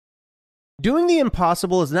Doing the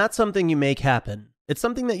impossible is not something you make happen. It's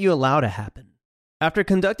something that you allow to happen. After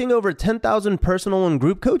conducting over 10,000 personal and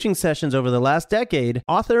group coaching sessions over the last decade,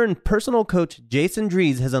 author and personal coach Jason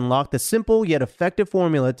Drees has unlocked a simple yet effective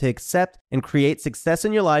formula to accept and create success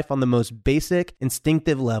in your life on the most basic,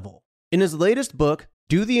 instinctive level. In his latest book,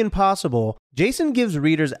 Do the Impossible, Jason gives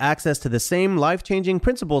readers access to the same life-changing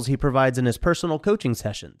principles he provides in his personal coaching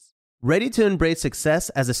sessions. Ready to embrace success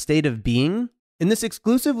as a state of being? In this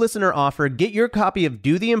exclusive listener offer, get your copy of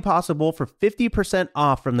Do the Impossible for 50%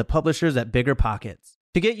 off from the publishers at Bigger Pockets.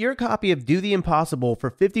 To get your copy of Do the Impossible for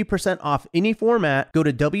 50% off any format, go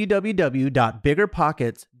to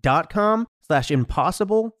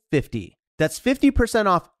www.biggerpockets.com/impossible50. That's 50%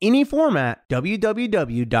 off any format,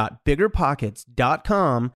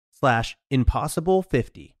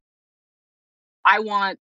 www.biggerpockets.com/impossible50. I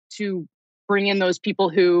want to bring in those people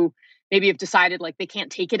who maybe have decided like they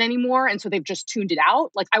can't take it anymore. And so they've just tuned it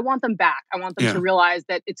out. Like I want them back. I want them to realize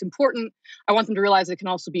that it's important. I want them to realize it can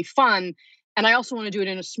also be fun. And I also want to do it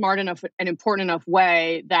in a smart enough and important enough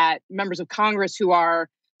way that members of Congress who are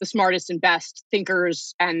the smartest and best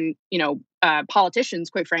thinkers and, politicians,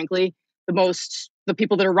 quite frankly, the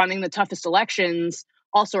people that are running the toughest elections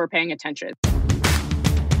also are paying attention.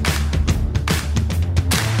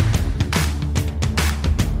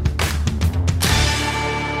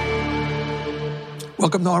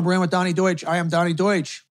 Welcome to Our Brand with Donnie Deutsch. I am Donnie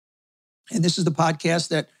Deutsch. And this is the podcast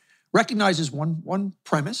that recognizes one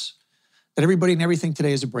premise, that everybody and everything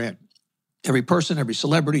today is a brand. Every person, every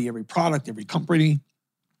celebrity, every product, every company,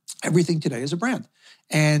 everything today is a brand.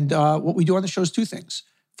 And what we do on the show is two things.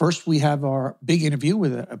 First, we have our big interview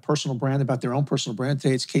with a personal brand about their own personal brand.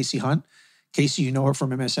 Today it's Kasie Hunt. Kasie, you know her from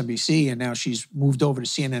MSNBC, and now she's moved over to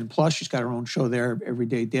CNN Plus. She's got her own show there every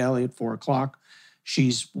day daily at 4 o'clock.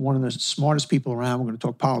 She's one of the smartest people around. We're going to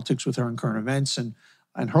talk politics with her and current events and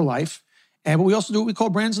her life. But we also do what we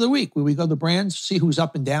call Brands of the Week, where we go to the brands, see who's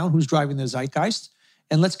up and down, who's driving the zeitgeist.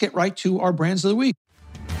 And let's get right to our Brands of the Week.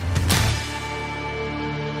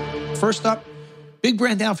 First up, big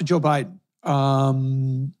brand down for Joe Biden.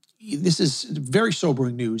 This is very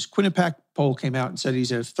sobering news. Quinnipiac poll came out and said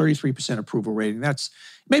he's at a 33% approval rating. That's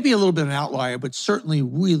maybe a little bit of an outlier, but certainly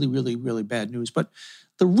really, really, really bad news. But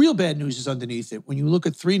the real bad news is underneath it. When you look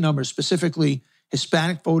at three numbers, specifically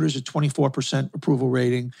Hispanic voters at 24% approval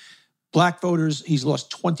rating, Black voters, he's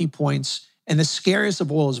lost 20 points. And the scariest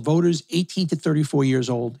of all is voters 18 to 34 years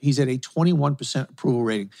old. He's at a 21% approval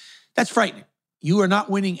rating. That's frightening. You are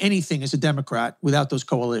not winning anything as a Democrat without those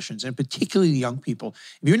coalitions, and particularly the young people.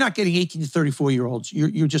 If you're not getting 18 to 34-year-olds,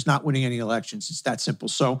 you're just not winning any elections. It's that simple.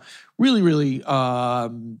 So really, really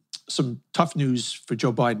some tough news for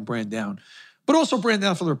Joe Biden, brand down. But also brand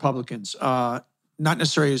down for the Republicans, not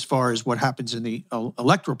necessarily as far as what happens in the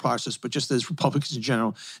electoral process, but just as Republicans in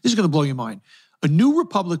general. This is going to blow your mind. A New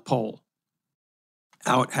Republic poll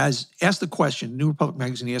out has asked the question, New Republic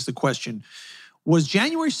magazine asked the question, was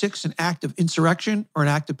January 6th an act of insurrection or an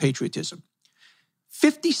act of patriotism?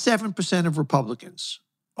 57% of Republicans,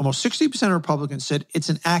 almost 60% of Republicans said it's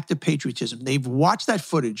an act of patriotism. They've watched that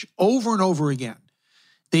footage over and over again.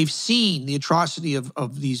 They've seen the atrocity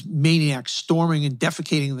of these maniacs storming and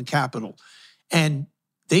defecating in the Capitol. And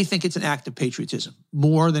they think it's an act of patriotism.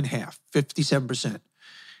 More than half, 57%.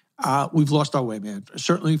 We've lost our way, man.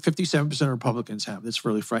 Certainly 57% of Republicans have. That's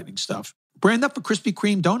really frightening stuff. Brand up for Krispy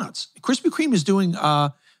Kreme donuts. Krispy Kreme is doing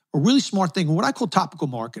a really smart thing, what I call topical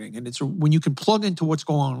marketing. And it's when you can plug into what's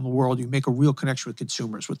going on in the world, you make a real connection with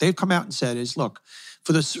consumers. What they've come out and said is, look,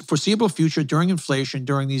 for the foreseeable future, during inflation,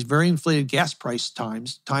 during these very inflated gas price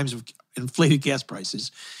times of inflated gas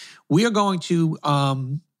prices, we are going to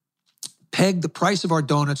peg the price of our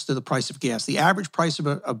donuts to the price of gas. The average price of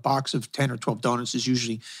a box of 10 or 12 donuts is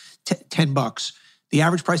usually $10. The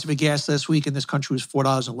average price of a gas last week in this country was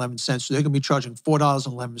 $4.11. So they're going to be charging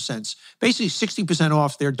 $4.11, basically 60%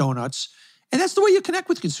 off their donuts. And that's the way you connect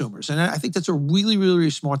with consumers. And I think that's a really, really, really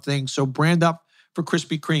smart thing. So brand up for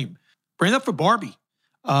Krispy Kreme. Brand up for Barbie.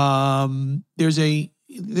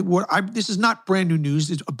 This is not brand new news.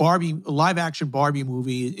 It's a live action Barbie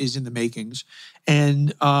movie is in the makings.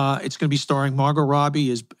 And it's going to be starring Margot Robbie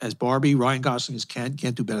as Barbie, Ryan Gosling as Ken.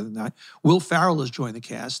 Can't do better than that. Will Ferrell has joined the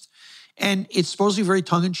cast. And it's supposedly very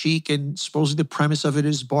tongue-in-cheek, and supposedly the premise of it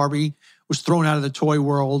is Barbie was thrown out of the toy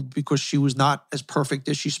world because she was not as perfect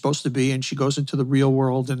as she's supposed to be, and she goes into the real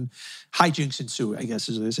world, and hijinks ensue, I guess,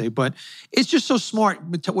 as they say. But it's just so smart.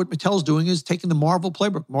 What Mattel's doing is taking the Marvel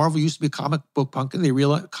playbook. Marvel used to be a comic book company.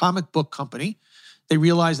 They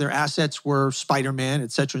realized their assets were Spider-Man,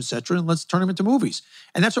 et cetera, and let's turn them into movies.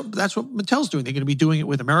 And that's what Mattel's doing. They're going to be doing it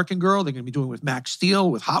with American Girl. They're going to be doing it with Max Steel,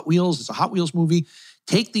 with Hot Wheels. It's a Hot Wheels movie.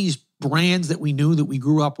 Take these brands that we knew, that we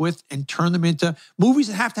grew up with, and turn them into movies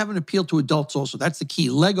that have to have an appeal to adults also. That's the key.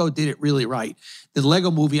 Lego did it really right. The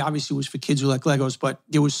Lego movie obviously was for kids who like Legos, but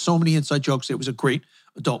there was so many inside jokes. It was a great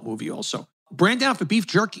adult movie also. Brand down for beef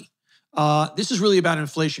jerky. This is really about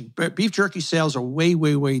inflation. Beef jerky sales are way,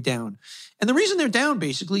 way, way down. And the reason they're down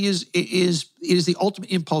basically is it is the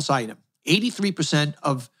ultimate impulse item. 83%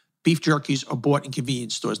 of beef jerkies are bought in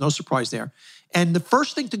convenience stores. No surprise there. And the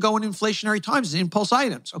first thing to go in inflationary times is impulse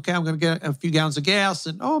items. Okay, I'm going to get a few gallons of gas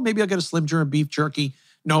and, maybe I'll get a Slim Jim beef jerky.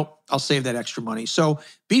 No, I'll save that extra money. So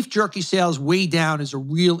beef jerky sales way down is a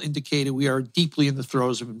real indicator we are deeply in the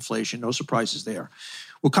throes of inflation. No surprises there.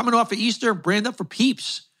 We're coming off of Easter. Brand up for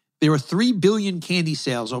Peeps. There were 3 billion candy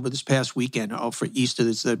sales over this past weekend for Easter.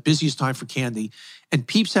 It's the busiest time for candy. And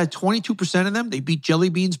Peeps had 22% of them. They beat Jelly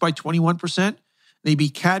Beans by 21%. They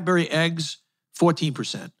beat Cadbury Eggs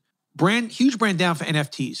 14%. Huge brand down for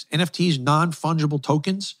NFTs. NFTs, non-fungible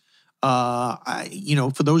tokens.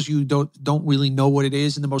 For those of you who don't really know what it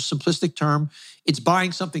is, in the most simplistic term, it's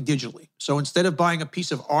buying something digitally. So instead of buying a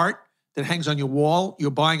piece of art that hangs on your wall,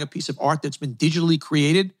 you're buying a piece of art that's been digitally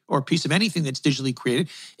created, or a piece of anything that's digitally created.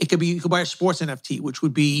 It could be, you could buy a sports NFT, which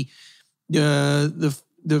would be the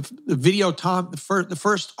video the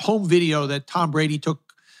first home video that Tom Brady took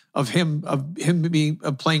of him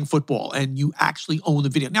playing football, and you actually own the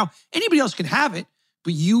video. Now, anybody else can have it,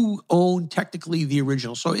 but you own technically the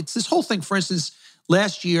original. So it's this whole thing. For instance,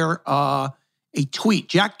 last year, a tweet,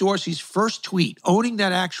 Jack Dorsey's first tweet, owning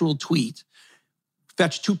that actual tweet,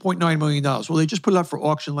 fetched $2.9 million. Well, they just put it up for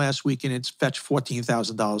auction last week, and it's fetched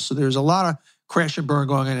 $14,000. So there's a lot of crash and burn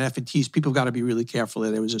going on in F&Ts. People got to be really careful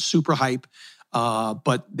there. There was a super hype,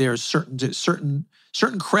 but there's certain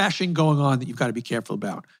crashing going on that you've got to be careful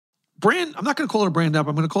about. Brand, I'm not going to call it a brand up.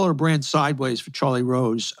 I'm going to call it a brand sideways for Charlie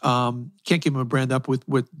Rose. Can't give him a brand up with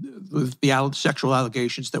the sexual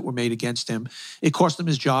allegations that were made against him. It cost him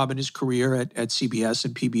his job and his career at CBS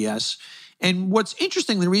and PBS. And what's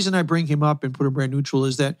interesting, the reason I bring him up and put him brand neutral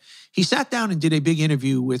is that he sat down and did a big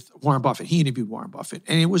interview with Warren Buffett. He interviewed Warren Buffett,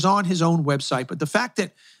 and it was on his own website. But the fact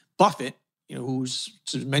that Buffett, who's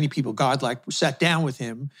to many people godlike, sat down with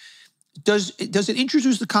him, does it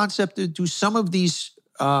introduce the concept that do some of these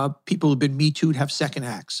people who've been Me Too'd have second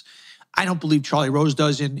acts? I don't believe Charlie Rose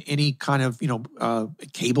does in any kind of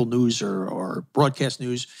cable news or broadcast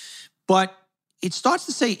news, but it starts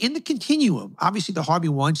to say in the continuum, obviously the Harvey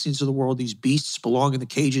Weinsteins of the world, these beasts belong in the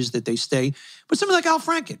cages that they stay, but somebody like Al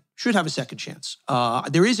Franken should have a second chance.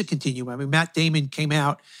 There is a continuum. I mean, Matt Damon came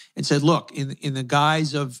out and said, look, in the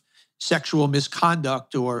guise of sexual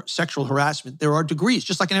misconduct or sexual harassment, there are degrees,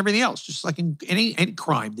 just like in everything else, just like in any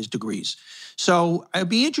crime, there's degrees. So I'd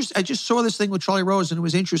be interested. I just saw this thing with Charlie Rose, and it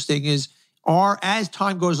was interesting as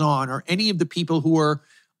time goes on, are any of the people who are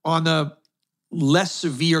on the less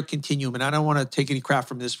severe continuum, and I don't want to take any crap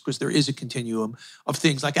from this because there is a continuum of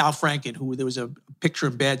things like Al Franken, who there was a picture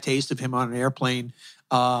in bad taste of him on an airplane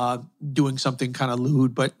doing something kind of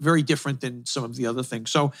lewd, but very different than some of the other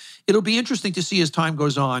things. So it'll be interesting to see as time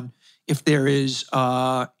goes on if there is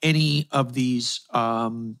any of these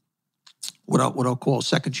what I'll call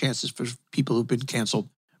second chances for people who've been canceled.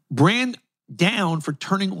 Brand down for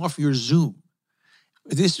turning off your Zoom.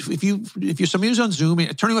 If you're somebody who's on Zoom,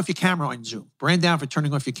 turning off your camera on Zoom. Brand down for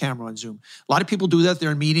turning off your camera on Zoom. A lot of people do that.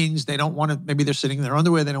 They're in meetings. They don't want to, maybe they're sitting in their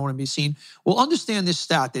underwear. They don't want to be seen. Well, understand this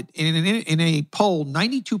stat that in a poll,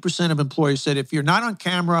 92% of employers said if you're not on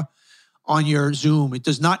camera on your Zoom, it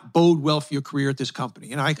does not bode well for your career at this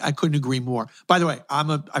company. And I couldn't agree more. By the way,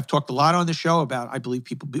 I've talked a lot on the show about I believe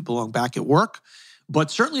people belong back at work. But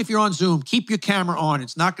certainly if you're on Zoom, keep your camera on.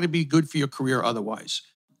 It's not going to be good for your career otherwise.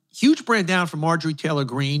 Huge brand down for Marjorie Taylor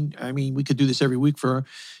Greene. I mean, we could do this every week for her.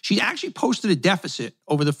 She actually posted a deficit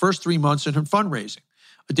over the first 3 months in her fundraising.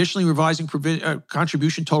 Additionally, revising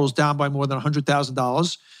contribution totals down by more than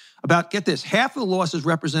 $100,000. About, get this, half of the loss is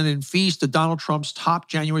represented in fees to Donald Trump's top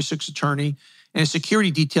January 6th attorney and a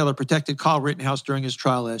security detail that protected Kyle Rittenhouse during his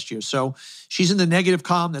trial last year. So she's in the negative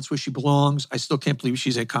column. That's where she belongs. I still can't believe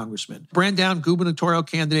she's a congressman. Brand down gubernatorial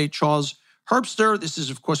candidate Charles Herbster. This is,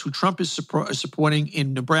 of course, who Trump is supporting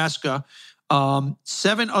in Nebraska.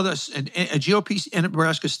 7 others, a GOP and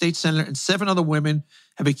Nebraska state senator and 7 other women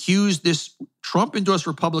have accused this Trump-endorsed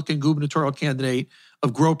Republican gubernatorial candidate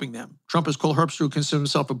of groping them. Trump has called Herbster, who considers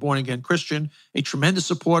himself a born-again Christian, a tremendous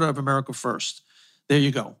supporter of America First. There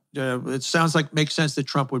you go. It sounds like makes sense that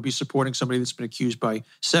Trump would be supporting somebody that's been accused by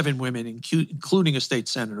 7 women, including a state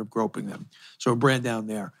senator, of groping them. So a brand down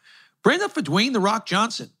there. Brand up for Dwayne "The Rock"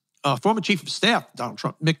 Johnson. former chief of staff, Donald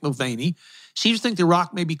Trump, Mick Mulvaney, seems to think The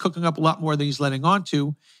Rock may be cooking up a lot more than he's letting on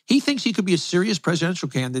to. He thinks he could be a serious presidential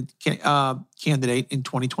candidate in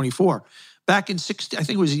 2024. Back in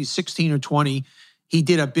 16 or 20, he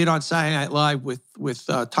did a bit on Saturday Night Live with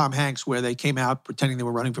Tom Hanks where they came out pretending they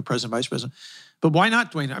were running for president, vice president. But why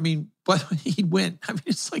not, Dwayne? I mean, but he'd win. I mean,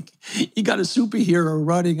 it's like you got a superhero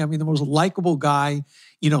running. I mean, the most likable guy.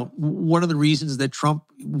 You know, one of the reasons that Trump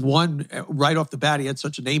won right off the bat, he had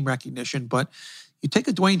such a name recognition. But you take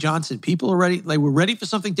a Dwayne Johnson, people are ready. They were ready for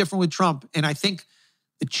something different with Trump. And I think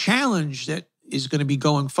the challenge that is going to be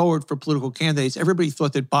going forward for political candidates, everybody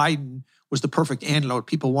thought that Biden was the perfect antidote.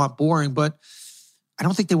 People want boring, but I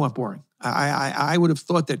don't think they want boring. I would have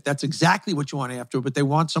thought that that's exactly what you want after, but they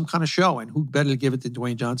want some kind of show, and who better to give it than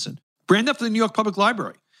Dwayne Johnson? Brand up for the New York Public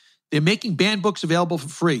Library. They're making banned books available for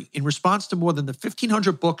free. In response to more than the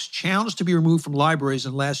 1,500 books challenged to be removed from libraries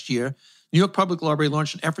in last year, New York Public Library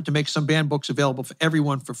launched an effort to make some banned books available for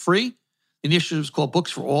everyone for free. The initiative is called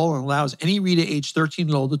Books for All and allows any reader aged 13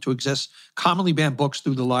 and older to access commonly banned books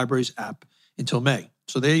through the library's app until May.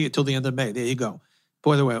 So there you till the end of May. There you go.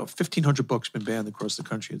 By the way, 1,500 books been banned across the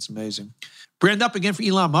country. It's amazing. Brand up again for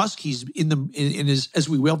Elon Musk. He's in his, as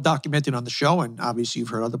we well documented on the show, and obviously you've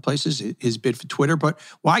heard other places, his bid for Twitter. But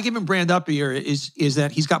why I give him brand up here is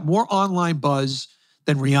that he's got more online buzz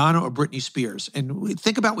than Rihanna or Britney Spears. And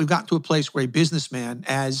think about, we've gotten to a place where a businessman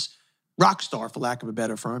as rock star, for lack of a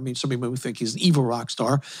better term. I mean, some people would think he's an evil rock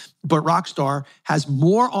star, but rock star has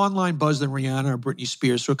more online buzz than Rihanna or Britney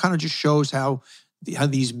Spears. So it kind of just shows how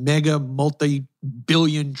these mega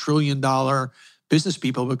multi-billion, trillion-dollar business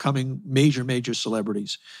people are becoming major, major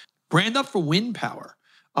celebrities. Brand up for wind power.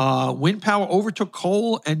 Wind power overtook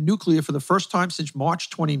coal and nuclear for the first time since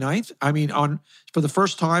March 29th. For the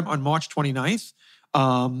first time on March 29th.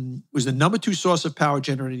 Was the number 2 source of power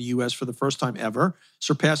generated in the U.S. for the first time ever,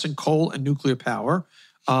 surpassing coal and nuclear power.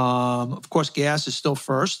 Of course, gas is still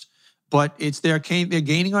first, but they're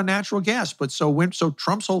gaining on natural gas. But so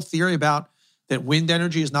Trump's whole theory about that wind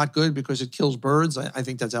energy is not good because it kills birds, I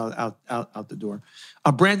think that's out the door.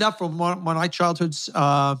 Brand up from one of my childhood's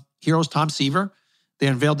heroes, Tom Seaver. They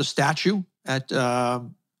unveiled the statue at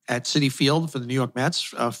Citi Field for the New York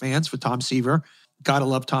Mets fans for Tom Seaver. Gotta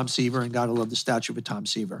love Tom Seaver and gotta love the statue for Tom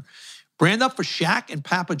Seaver. Brand up for Shaq and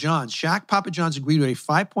Papa John's. Papa John's agreed to a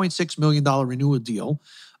 $5.6 million renewal deal.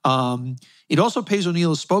 It also pays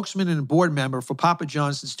O'Neal, a spokesman and a board member for Papa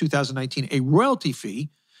John's since 2019, a royalty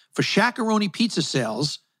fee for Shaq-a-Roni pizza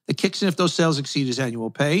sales that kicks in if those sales exceed his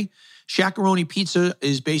annual pay. Shaq-a-Roni pizza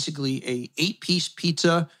is basically a 8-piece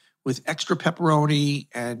pizza with extra pepperoni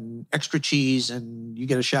and extra cheese, and you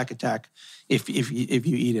get a Shaq attack if you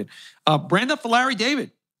eat it. Brand up for Larry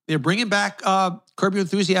David. They're bringing back Curb Your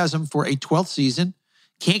Enthusiasm for a 12th season.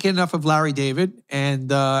 Can't get enough of Larry David,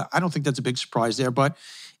 and I don't think that's a big surprise there, but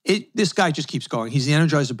this guy just keeps going. He's the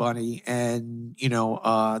Energizer Bunny, and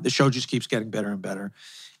the show just keeps getting better and better.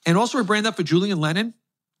 And also a brand up for Julian Lennon.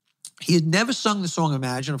 He had never sung the song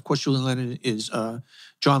Imagine. Of course, Julian Lennon is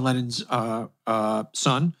John Lennon's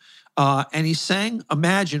son. And he sang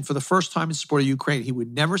Imagine for the first time in support of Ukraine. He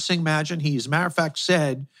would never sing Imagine. He, as a matter of fact,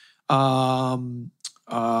 said,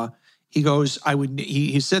 he goes,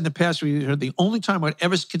 he said in the past, the only time I'd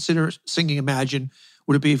ever consider singing Imagine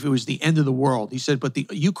would it be if it was the end of the world. He said, but the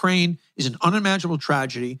Ukraine is an unimaginable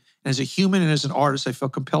tragedy. And as a human and as an artist, I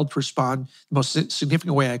felt compelled to respond the most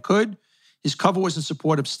significant way I could. His cover was in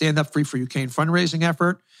support of Stand Up Free for Ukraine fundraising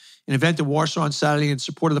effort. An event in Warsaw on Saturday in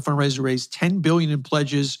support of the fundraiser raised $10 billion in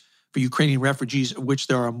pledges for Ukrainian refugees, of which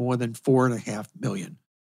there are more than 4.5 million.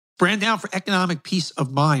 Brand down for economic peace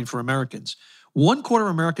of mind for Americans. 1/4 of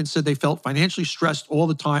Americans said they felt financially stressed all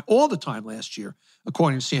the time last year,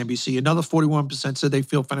 according to CNBC. Another 41% said they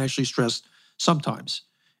feel financially stressed sometimes.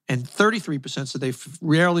 And 33% said they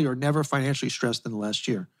rarely or never financially stressed in the last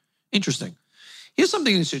year. Interesting. Here's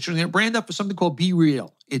something that's interesting. They're brand up for something called Be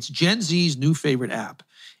Real. It's Gen Z's new favorite app.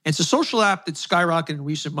 And it's a social app that's skyrocketed in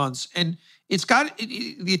recent months. And it's got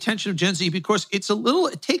the attention of Gen Z because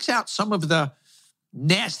it takes out some of the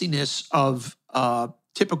nastiness of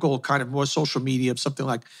typical kind of more social media of something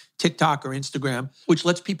like TikTok or Instagram, which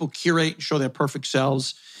lets people curate and show their perfect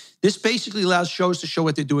selves. This basically allows shows to show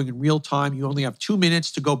what they're doing in real time. You only have 2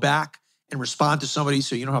 minutes to go back and respond to somebody,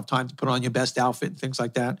 so you don't have time to put on your best outfit and things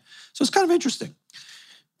like that. So it's kind of interesting.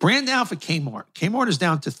 Brand down for Kmart. Kmart is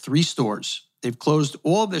down to 3 stores. They've closed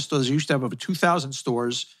all of their stores. They used to have over 2,000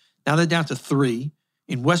 stores. Now they're down to 3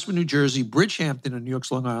 in Westwood, New Jersey, Bridgehampton in New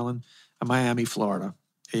York's Long Island, and Miami, Florida.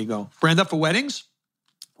 There you go. Brand up for weddings.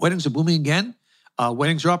 Weddings are booming again.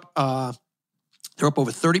 Weddings are up. They're up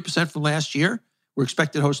over 30% from last year. We're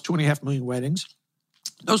expected to host 2.5 million weddings.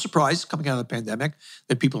 No surprise coming out of the pandemic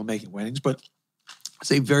that people are making weddings, but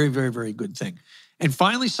it's a very, very, very good thing. And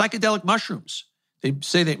finally, psychedelic mushrooms. They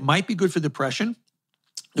say they might be good for depression.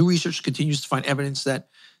 New research continues to find evidence that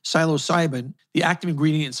psilocybin, the active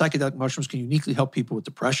ingredient in psychedelic mushrooms, can uniquely help people with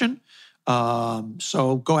depression.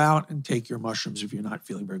 So go out and take your mushrooms if you're not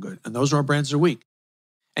feeling very good. And those are our brands of the week.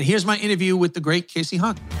 And here's my interview with the great Kasie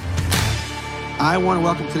Hunt. I want to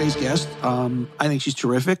welcome today's guest. I think she's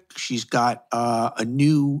terrific. She's got a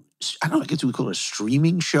new, I don't know, I guess we call it a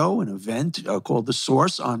streaming show, an event called The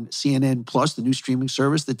Source on CNN Plus, the new streaming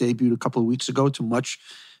service that debuted a couple of weeks ago to much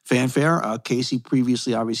fanfare. Kasie,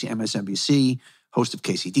 previously, obviously, MSNBC, host of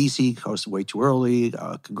KCDC, host of Way Too Early,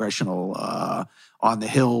 congressional on the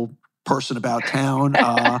Hill person about town.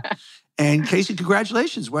 And Kasie,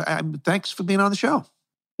 congratulations. Thanks for being on the show.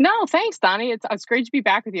 No, thanks, Donnie. It's great to be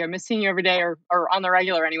back with you. I miss seeing you every day or on the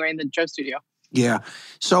regular anyway in the Joe studio. Yeah.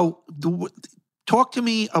 So talk to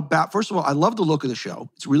me about, first of all, I love the look of the show.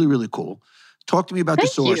 It's really, really cool. Talk to me about The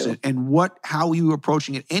Source and how you were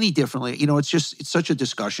approaching it any differently. You know, it's such a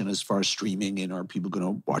discussion as far as streaming and are people going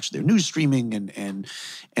to watch their news streaming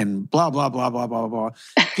and blah, blah, blah, blah, blah, blah.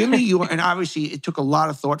 Give me and obviously it took a lot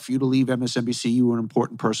of thought for you to leave MSNBC. You were an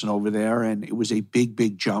important person over there and it was a big,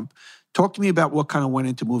 big jump. Talk to me about what kind of went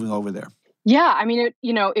into moving over there. Yeah, I mean,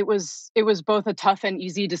 it was both a tough and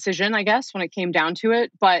easy decision, I guess, when it came down to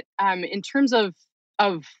it. But in terms of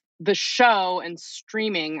the show and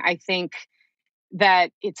streaming, I think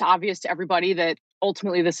that it's obvious to everybody that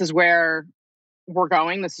ultimately this is where we're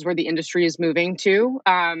going. This is where the industry is moving to.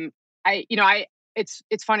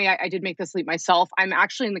 It's funny. I did make this leap myself. I'm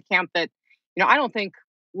actually in the camp that, I don't think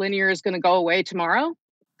linear is going to go away tomorrow.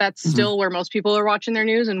 That's still where most people are watching their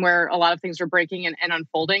news and where a lot of things are breaking and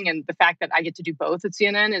unfolding. And the fact that I get to do both at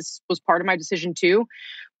CNN was part of my decision too.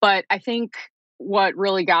 But I think what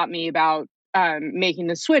really got me about making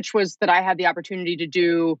the switch was that I had the opportunity to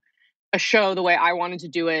do a show the way I wanted to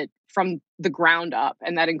do it from the ground up.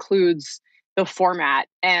 And that includes the format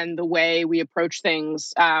and the way we approach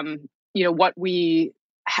things, what we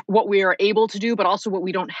are able to do, but also what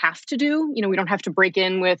we don't have to do. We don't have to break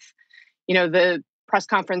in with, the press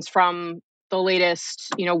conference from the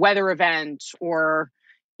latest, weather event or,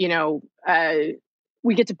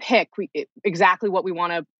 we get to pick exactly what we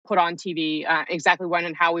want to put on TV, exactly when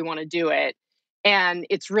and how we want to do it. And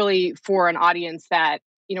it's really for an audience that,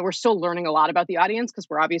 we're still learning a lot about the audience because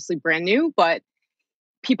we're obviously brand new, but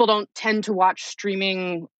people don't tend to watch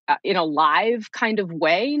streaming in a live kind of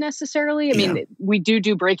way necessarily. I mean, we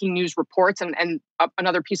do breaking news reports and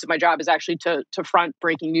another piece of my job is actually to front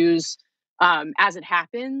breaking news as it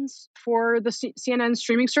happens for the CNN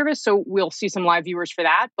streaming service. So we'll see some live viewers for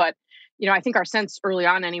that. But, I think our sense early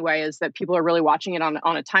on anyway is that people are really watching it on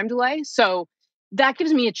a time delay. So that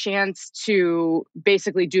gives me a chance to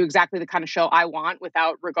basically do exactly the kind of show I want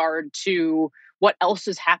without regard to what else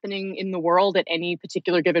is happening in the world at any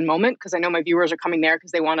particular given moment. Because I know my viewers are coming there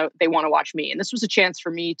because they want to watch me. And this was a chance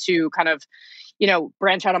for me to kind of,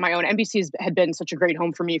 branch out on my own. NBC had been such a great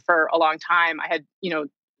home for me for a long time. I had,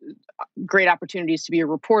 great opportunities to be a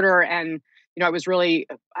reporter. And,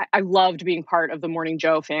 I loved being part of the Morning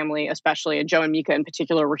Joe family, especially. And Joe and Mika in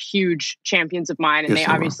particular were huge champions of mine. And they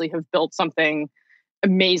obviously have built something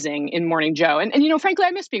amazing in Morning Joe. And frankly,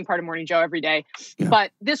 I miss being part of Morning Joe every day. Yeah.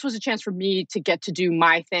 But this was a chance for me to get to do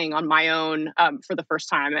my thing on my own for the first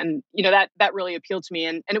time. And, that really appealed to me.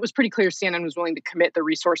 And it was pretty clear CNN was willing to commit the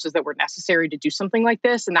resources that were necessary to do something like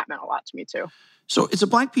this. And that meant a lot to me too. So it's a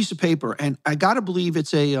blank piece of paper. And I got to believe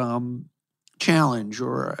it's a challenge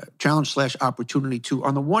 / opportunity to,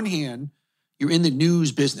 on the one hand, you're in the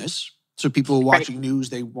news business. So people are watching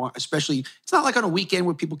news. They want, especially, it's not like on a weekend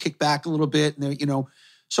where people kick back a little bit and they're,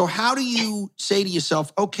 so how do you say to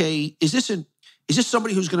yourself, okay, is this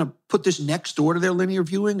somebody who's going to put this next door to their linear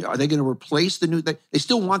viewing? Are they going to replace the news? They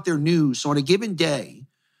still want their news. So on a given day,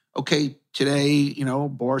 okay, today,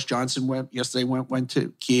 Boris Johnson went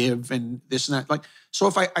to Kiev and this and that. Like, so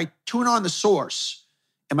if I tune on The Source,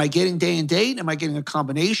 am I getting day and date? Am I getting a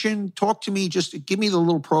combination? Talk to me, just give me the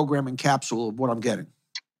little programming capsule of what I'm getting.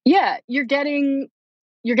 Yeah, you're getting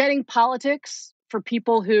politics for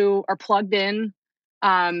people who are plugged in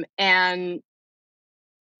and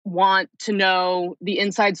want to know the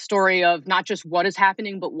inside story of not just what is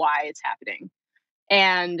happening, but why it's happening.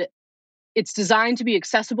 And it's designed to be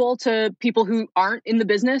accessible to people who aren't in the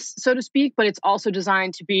business, so to speak, but it's also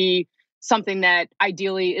designed to be something that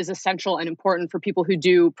ideally is essential and important for people who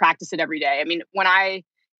do practice it every day. I mean, when I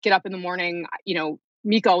get up in the morning,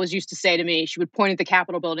 Mika always used to say to me, she would point at the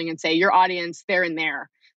Capitol building and say, your audience, they're in there.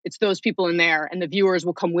 It's those people in there. And the viewers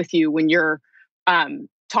will come with you when you're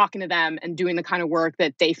talking to them and doing the kind of work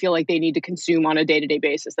that they feel like they need to consume on a day-to-day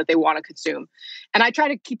basis, that they want to consume. And I try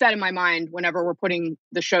to keep that in my mind whenever we're putting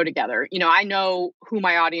the show together. I know who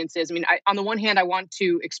my audience is. I mean, on the one hand, I want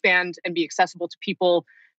to expand and be accessible to people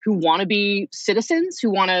who want to be citizens, who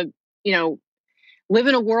want to, live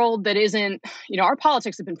in a world that isn't, our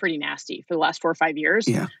politics have been pretty nasty for the last 4 or 5 years,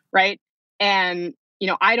 right? And,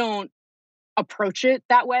 I don't approach it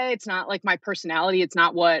that way. It's not like my personality. It's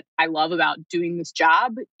not what I love about doing this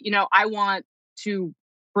job. I want to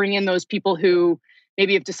bring in those people who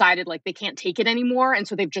maybe have decided like they can't take it anymore. And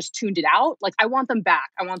so they've just tuned it out. Like I want them back.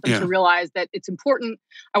 I want them to realize that it's important.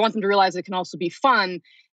 I want them to realize it can also be fun.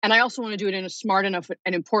 And I also want to do it in a smart enough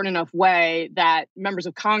and important enough way that members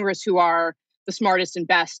of Congress who are the smartest and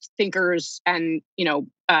best thinkers and,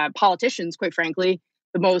 politicians, quite frankly,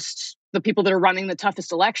 the people that are running the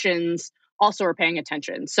toughest elections also are paying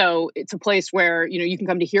attention. So it's a place where, you can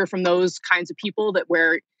come to hear from those kinds of people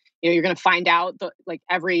where you're going to find out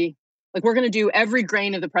we're going to do every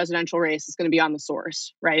grain of the presidential race is going to be on The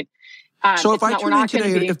Source, right? So if I tune in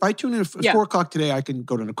today, at 4 o'clock today, I can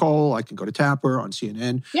go to Nicole, I can go to Tapper on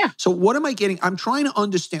CNN. Yeah. So what am I getting? I'm trying to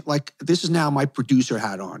understand, this is now my producer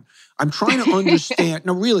hat on. I'm trying to understand,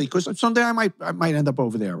 no, really, because someday I might end up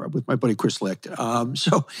over there with my buddy Chris Licht. Love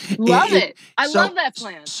it. I love that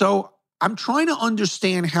plan. So I'm trying to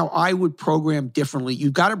understand how I would program differently.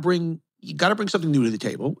 You got to bring something new to the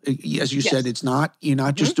table. As you said, you're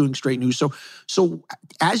not just doing straight news. So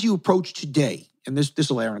as you approach today, and this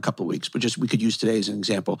will air in a couple of weeks, but we could use today as an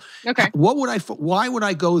example. Okay. Why would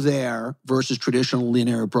I go there versus traditional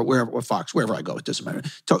linear, or Fox, wherever I go, it doesn't matter.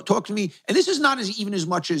 Talk to me. And this is not even as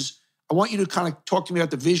much as, I want you to kind of talk to me about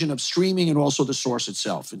the vision of streaming and also the source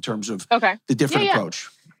itself in terms of the different approach.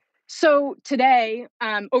 So today,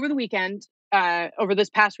 over the weekend, over this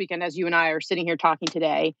past weekend, as you and I are sitting here talking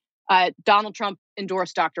today, Donald Trump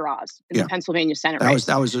endorsed Dr. Oz in the Pennsylvania Senate race.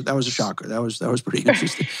 That was a shocker. That was pretty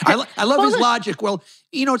interesting. I love his logic. Well,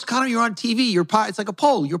 it's kind of, you're on TV. It's like a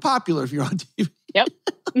poll. You're popular if you're on TV. Yep.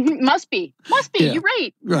 Must be. Yeah. You're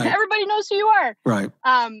right. Everybody knows who you are. Right.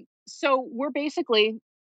 So we're basically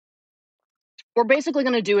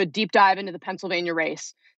going to do a deep dive into the Pennsylvania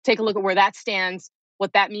race. Take a look at where that stands,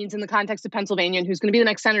 what that means in the context of Pennsylvania, and who's going to be the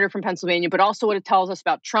next senator from Pennsylvania, but also what it tells us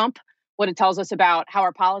about Trump, what it tells us about how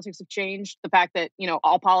our politics have changed, the fact that,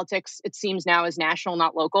 all politics, it seems now, is national,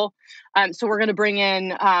 not local. So we're going to bring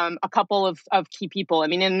in a couple of key people. I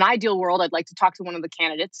mean, in an ideal world, I'd like to talk to one of the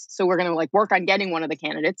candidates. So we're going to work on getting one of the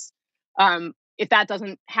candidates. If that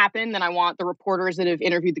doesn't happen, then I want the reporters that have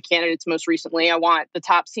interviewed the candidates most recently. I want the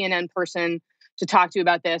top CNN person to talk to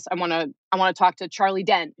about this. I want to talk to Charlie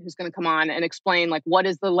Dent, who's going to come on and explain what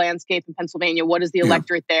is the landscape in Pennsylvania? What is the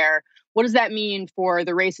electorate there? What does that mean for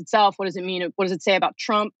the race itself? What does it mean? What does it say about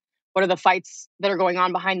Trump? What are the fights that are going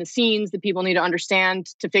on behind the scenes that people need to understand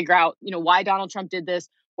to figure out, why Donald Trump did this,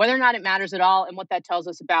 whether or not it matters at all, and what that tells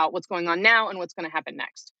us about what's going on now and what's going to happen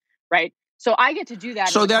next, right? So I get to do that.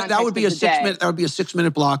 So that would be a 6 minute. That would be a 6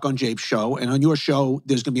 minute block on Jabe's show, and on your show,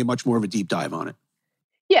 there's going to be much more of a deep dive on it.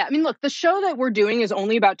 Yeah, I mean, look, the show that we're doing is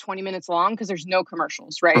only about 20 minutes long because there's no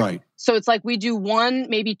commercials, right? Right. So it's we do one,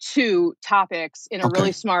 maybe two topics in a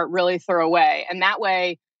really smart, really thorough way, and that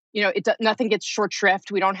way, nothing gets short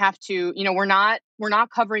shrift. We don't have to, we're not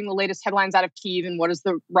covering the latest headlines out of Kyiv and what is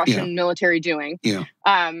the Russian military doing. Yeah.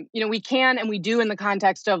 We can and we do in the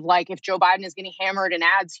context of if Joe Biden is getting hammered in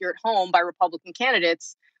ads here at home by Republican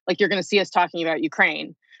candidates, you're going to see us talking about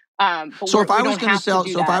Ukraine. So if I was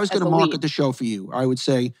going to market the show for you, I would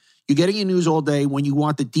say you're getting your news all day. When you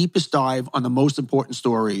want the deepest dive on the most important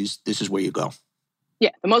stories, this is where you go. Yeah,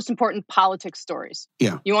 the most important politics stories.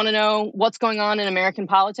 Yeah. You want to know what's going on in American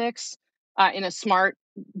politics in a smart,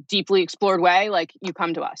 deeply explored way, you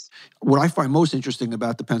come to us. What I find most interesting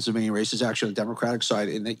about the Pennsylvania race is actually the Democratic side,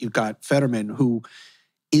 in that you've got Fetterman, who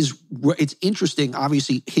it's interesting.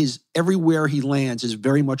 Obviously, everywhere he lands is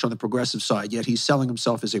very much on the progressive side, yet he's selling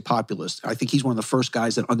himself as a populist. I think he's one of the first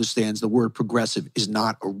guys that understands the word progressive is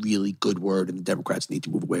not a really good word, and the Democrats need to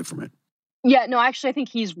move away from it. Yeah, no, actually, I think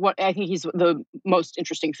he's the most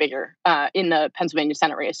interesting figure in the Pennsylvania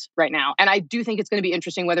Senate race right now. And I do think it's going to be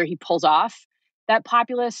interesting whether he pulls off that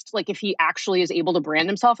populist, if he actually is able to brand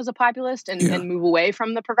himself as a populist and move away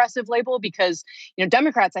from the progressive label, because,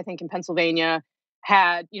 Democrats, I think, in Pennsylvania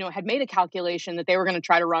had made a calculation that they were going to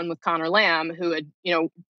try to run with Connor Lamb, who had,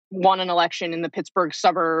 won an election in the Pittsburgh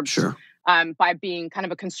suburbs by being kind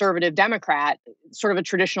of a conservative Democrat, sort of a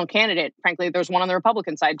traditional candidate. Frankly, there's one on the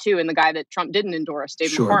Republican side too, and the guy that Trump didn't endorse,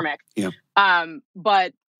 Dave McCormick. Yeah.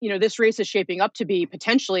 But, this race is shaping up to be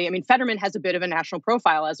potentially, Fetterman has a bit of a national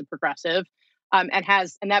profile as a progressive.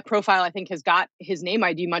 and that profile, I think, has got his name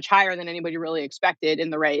ID much higher than anybody really expected in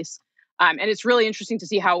the race. And it's really interesting to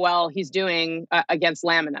see how well he's doing against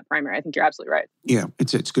Lamb in that primary. I think you're absolutely right. Yeah,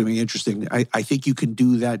 it's going to be interesting. I think you can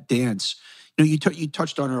do that dance. You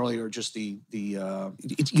touched on earlier just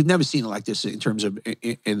you've never seen it like this in terms of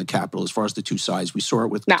in the Capitol as far as the two sides. We saw it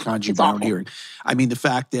with Ketanji Brown hearing. I mean, the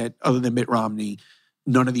fact that other than Mitt Romney,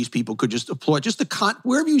 none of these people could just applaud. Just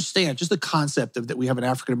wherever you stand, just the concept of that we have an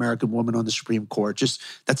African-American woman on the Supreme Court, just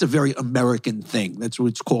that's a very American thing. That's what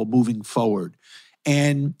it's called, moving forward.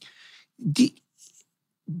 And did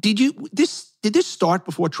this start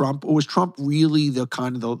before Trump, or was Trump really the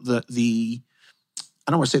kind of the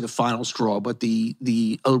I don't want to say the final straw, but the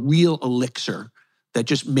real elixir that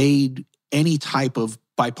just made any type of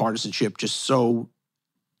bipartisanship just so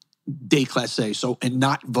déclassé, so and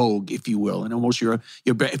not vogue, if you will, and almost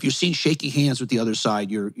if you're seen shaking hands with the other side,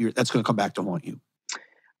 that's going to come back to haunt you.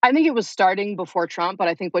 I think it was starting before Trump, but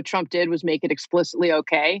I think what Trump did was make it explicitly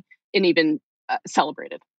okay and even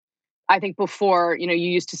celebrated. I think before, you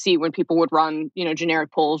used to see when people would run,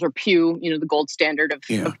 generic polls, or Pew, the gold standard of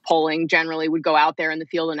polling generally, would go out there in the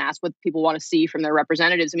field and ask what people want to see from their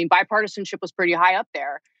representatives. I mean, bipartisanship was pretty high up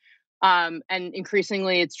there. And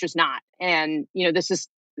increasingly it's just not. And,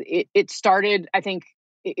 it started, I think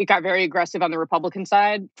it got very aggressive on the Republican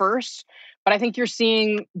side first, but I think you're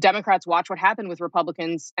seeing Democrats watch what happened with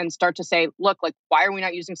Republicans and start to say, look, like, why are we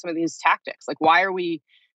not using some of these tactics? Like, why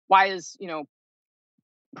is,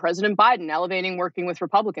 President Biden elevating working with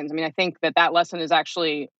Republicans? I mean, I think that lesson is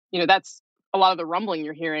actually, that's a lot of the rumbling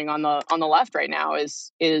you're hearing on the left right now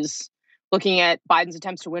is looking at Biden's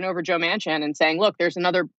attempts to win over Joe Manchin and saying, look, there's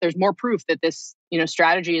more proof that this,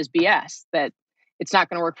 strategy is BS, that it's not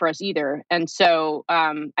going to work for us either. And so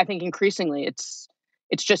I think increasingly it's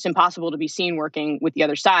just impossible to be seen working with the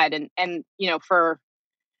other side. And for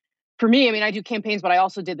me, I mean, I do campaigns, but I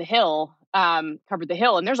also did the Hill, covered the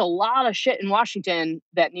Hill. And there's a lot of shit in Washington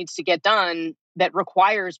that needs to get done that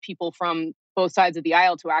requires people from both sides of the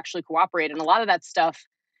aisle to actually cooperate. And a lot of that stuff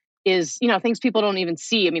is, things people don't even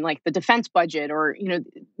see. I mean, like the defense budget, or,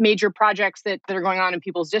 major projects that are going on in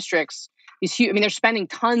people's districts. They're spending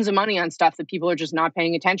tons of money on stuff that people are just not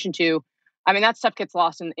paying attention to. I mean, that stuff gets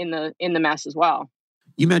lost in the mess as well.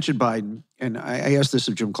 You mentioned Biden, and I asked this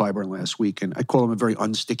of Jim Clyburn last week, and I call him a very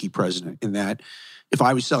unsticky president in that if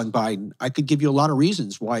I was selling Biden, I could give you a lot of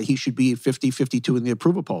reasons why he should be 50-52 in the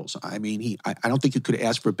approval polls. I mean, I don't think you could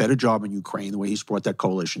ask for a better job in Ukraine the way he's brought that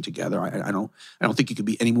coalition together. I don't think he could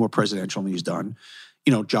be any more presidential than he's done.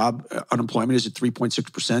 Job unemployment is at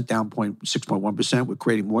 3.6%, down 6.1%. We're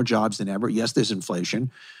creating more jobs than ever. Yes, there's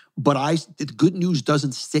inflation. But the good news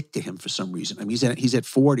doesn't stick to him for some reason. I mean, he's at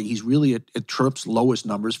 40. He's really at Trump's lowest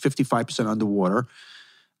numbers, 55% underwater.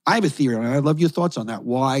 I have a theory, and I'd love your thoughts on that.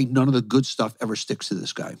 Why none of the good stuff ever sticks to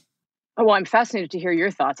this guy? Oh, well, I'm fascinated to hear your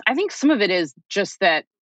thoughts. I think some of it is just that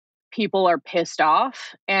people are pissed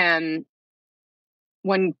off, and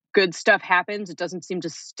when good stuff happens, it doesn't seem to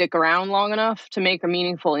stick around long enough to make a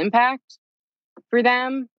meaningful impact for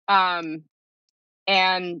them.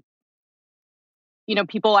 And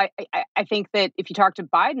people, I think that if you talk to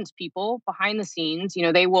Biden's people behind the scenes,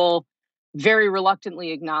 they will very reluctantly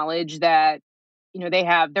acknowledge that, they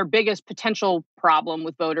have their biggest potential problem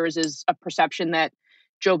with voters is a perception that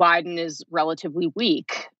Joe Biden is relatively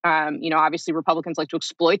weak. Obviously Republicans like to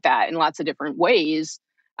exploit that in lots of different ways,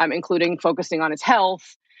 including focusing on his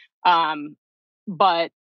health.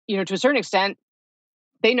 But, to a certain extent,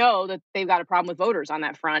 they know that they've got a problem with voters on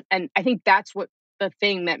that front. And I think that's what the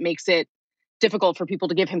thing that makes it difficult for people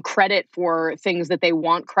to give him credit for things that they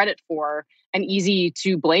want credit for, and easy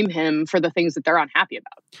to blame him for the things that they're unhappy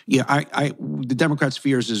about. Yeah, the Democrats'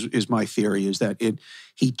 fears is my theory, is that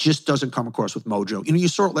he just doesn't come across with mojo. You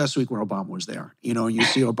saw it last week when Obama was there. You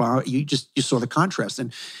see Obama, you saw the contrast.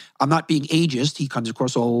 And I'm not being ageist. He comes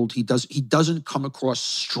across old. He doesn't come across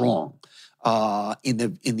strong in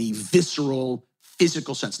the visceral,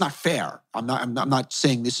 physical sense. Not fair. I'm not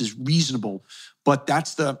saying this is reasonable, but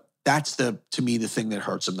that's to me the thing that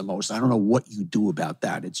hurts him the most. I don't know what you do about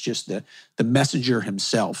that. It's just the messenger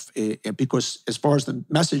himself. Because as far as the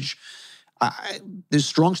message, there's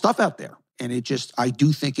strong stuff out there, and I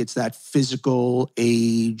do think it's that physical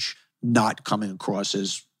age not coming across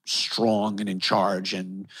as strong and in charge,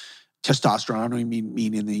 and testosterone. I don't even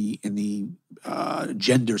mean in the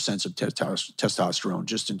gender sense of testosterone,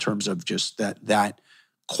 just in terms of just that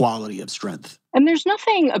quality of strength. And there's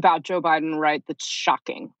nothing about Joe Biden, right, that's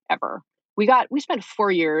shocking ever. We spent 4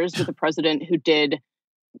 years with a president who did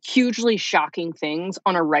hugely shocking things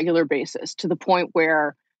on a regular basis, to the point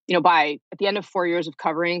where, by at the end of 4 years of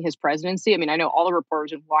covering his presidency, I mean, I know all the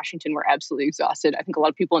reporters in Washington were absolutely exhausted. I think a lot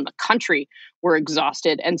of people in the country were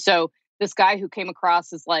exhausted. And so this guy who came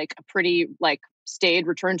across as like a pretty staid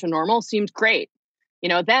return to normal seemed great.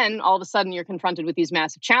 Then all of a sudden you're confronted with these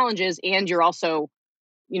massive challenges, and you're also,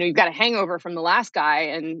 you've got a hangover from the last guy,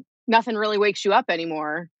 and nothing really wakes you up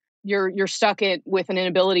anymore. You're stuck with an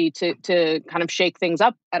inability to kind of shake things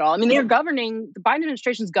up at all. I mean, the Biden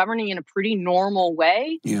administration's governing in a pretty normal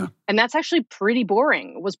way. Yeah. And that's actually pretty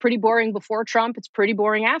boring. It was pretty boring before Trump. It's pretty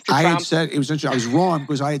boring after Trump. I had said, I was wrong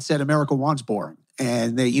because I had said America wants boring.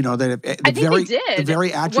 And they, the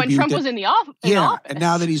very attribute when Trump was in the office. And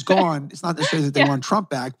now that he's gone, it's not necessarily that they want Trump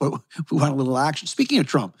back, but we want a little action. Speaking of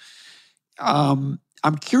Trump, I'm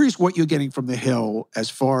curious what you're getting from the Hill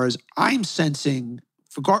as far as I'm sensing,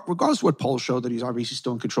 regardless of what polls show that he's obviously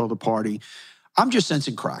still in control of the party. I'm just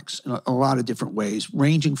sensing cracks in a lot of different ways,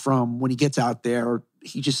 ranging from when he gets out there,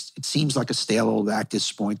 it seems like a stale old act at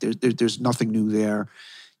this point. There's nothing new there.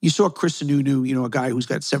 You saw Chris Sununu, a guy who's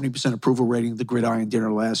got 70% approval rating at the Gridiron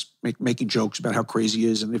dinner last, making jokes about how crazy he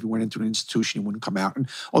is, and if he went into an institution, he wouldn't come out. And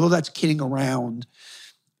although that's kidding around,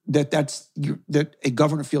 that a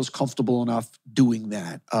governor feels comfortable enough doing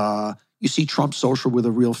that. You see Trump social with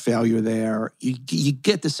a real failure there. You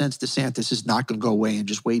get the sense DeSantis is not going to go away and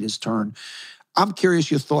just wait his turn. I'm curious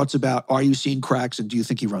your thoughts about, are you seeing cracks, and do you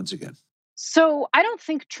think he runs again? So I don't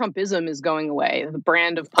think Trumpism is going away, the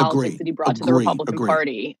brand of politics that he brought to the Republican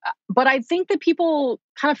Party. But I think that people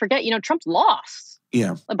kind of forget, Trump lost.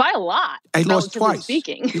 Yeah. By a lot. He lost twice.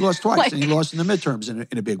 Speaking. He lost twice, and he lost in the midterms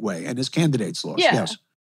in a big way, and his candidates lost. Yeah. Yes.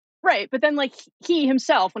 Right. But then he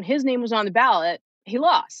himself, when his name was on the ballot, he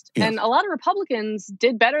lost. Yeah. And a lot of Republicans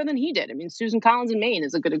did better than he did. I mean, Susan Collins in Maine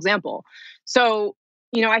is a good example. So,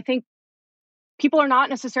 I think people are not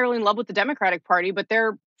necessarily in love with the Democratic Party, but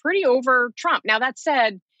they're pretty over Trump. Now, that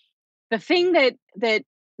said, the thing that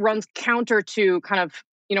runs counter to kind of,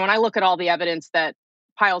 when I look at all the evidence that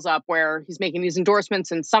piles up where he's making these endorsements,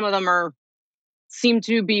 and some of them seem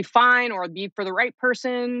to be fine or be for the right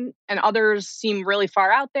person, and others seem really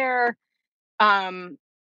far out there,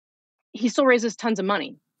 he still raises tons of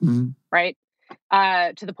money, right?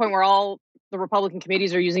 To the point where all the Republican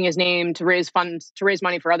committees are using his name to raise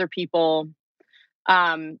money for other people. There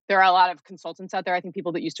are a lot of consultants out there. I think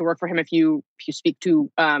people that used to work for him, if you speak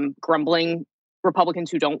to grumbling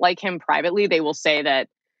Republicans who don't like him privately, they will say that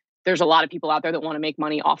there's a lot of people out there that want to make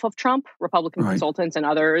money off of Trump, Republican consultants and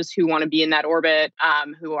others who want to be in that orbit,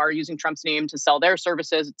 who are using Trump's name to sell their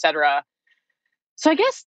services, et cetera. So I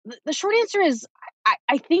guess the short answer is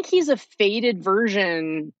I think he's a faded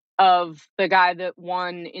version of the guy that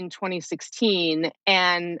won in 2016.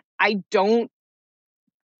 And I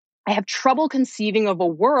have trouble conceiving of a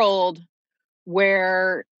world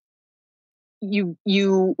where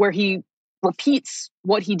where he repeats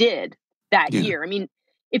what he did that year. I mean,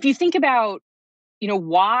 if you think about,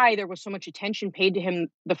 why there was so much attention paid to him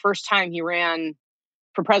the first time he ran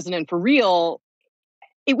for president for real,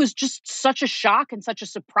 it was just such a shock and such a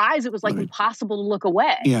surprise. It was impossible to look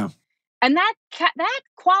away. Yeah. And that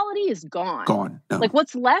quality is gone. Gone. No.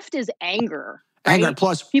 What's left is anger. Anger. Right?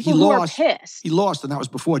 Plus, people who are pissed. He lost, and that was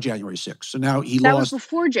before January 6th. So now he lost. That was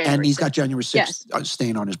before January 6th. And he's got January 6th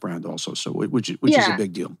stain on his brand also, so which is a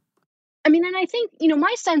big deal. I mean, and I think,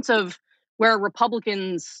 my sense of where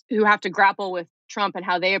Republicans who have to grapple with Trump and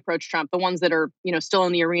how they approach Trump, the ones that are, still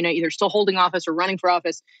in the arena, either still holding office or running for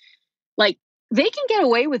office, they can get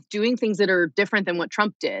away with doing things that are different than what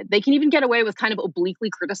Trump did. They can even get away with kind of obliquely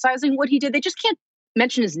criticizing what he did. They just can't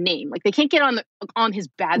mention his name. They can't get on his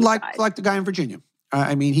bad side. Like the guy in Virginia.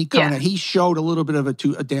 I mean, he showed a little bit of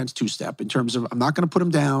a dance two-step in terms of, I'm not going to put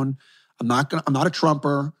him down. I'm not a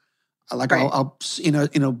Trumper. I'll in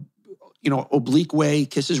a oblique way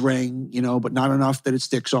kiss his ring, but not enough that it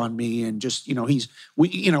sticks on me. And just, we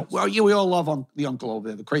all love the uncle over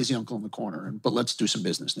there, the crazy uncle in the corner. But let's do some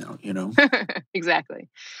business now, Exactly.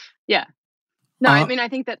 Yeah. No, I mean, I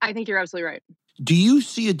think you're absolutely right. Do you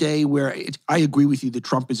see a day where I agree with you that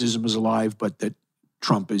Trumpism is alive, but that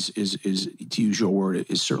Trump is to use your word,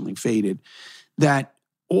 is certainly faded, that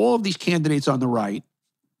all of these candidates on the right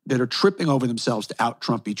that are tripping over themselves to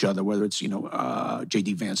out-Trump each other, whether it's,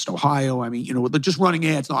 J.D. Vance in Ohio, I mean, they're just running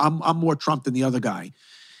ads. No, I'm more Trump than the other guy.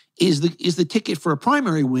 Is the ticket for a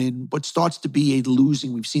primary win, but starts to be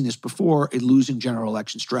we've seen this before, a losing general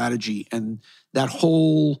election strategy. And that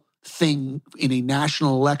whole thing in a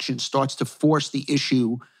national election starts to force the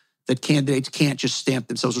issue that candidates can't just stamp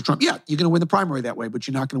themselves with Trump. Yeah, you're going to win the primary that way, but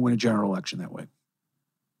you're not going to win a general election that way.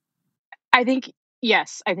 I think,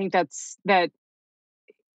 yes, I think that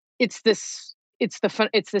it's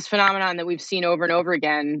it's this phenomenon that we've seen over and over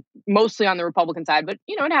again, mostly on the Republican side, but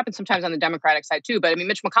it happens sometimes on the Democratic side too. But I mean,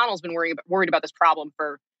 Mitch McConnell's been worried about this problem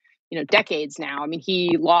for decades now. I mean,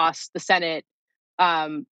 he lost the Senate,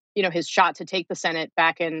 his shot to take the Senate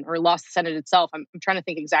or lost the Senate itself. I'm trying to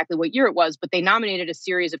think exactly what year it was, but they nominated a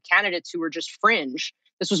series of candidates who were just fringe.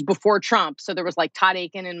 This was before Trump. So there was like Todd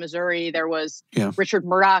Akin in Missouri. There was Richard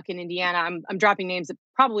Murdoch in Indiana. I'm dropping names that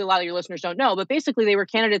probably a lot of your listeners don't know, but basically they were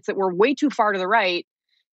candidates that were way too far to the right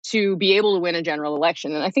to be able to win a general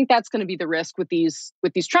election. And I think that's going to be the risk with these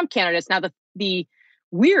Trump candidates. Now, the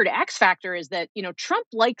weird X factor is that, Trump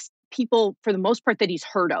likes people for the most part that he's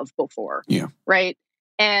heard of before. Yeah. Right.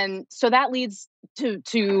 And so that leads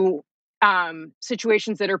to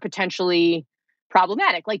situations that are potentially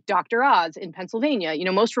problematic, like Dr. Oz in Pennsylvania.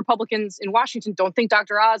 Most Republicans in Washington don't think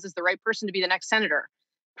Dr. Oz is the right person to be the next senator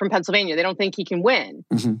from Pennsylvania. They don't think he can win.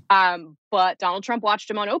 Mm-hmm. But Donald Trump watched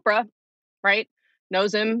him on Oprah, right?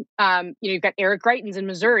 Knows him. You've got Eric Greitens in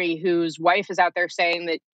Missouri, whose wife is out there saying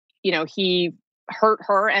that, he hurt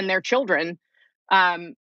her and their children.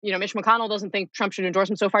 Mitch McConnell doesn't think Trump should endorse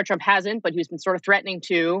him. So far, Trump hasn't, but he's been sort of threatening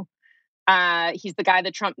to. He's the guy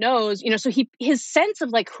that Trump knows, so his sense of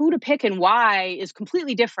like who to pick and why is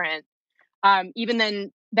completely different,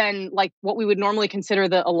 even than like what we would normally consider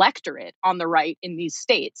the electorate on the right in these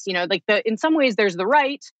states. In some ways there's the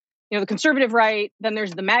right, the conservative right, then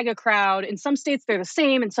there's the MAGA crowd. In some states they're the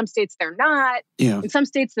same, in some states they're not. Yeah. In some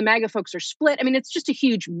states the MAGA folks are split. I mean, it's just a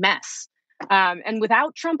huge mess. And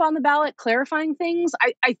without Trump on the ballot clarifying things,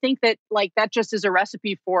 I think that like that just is a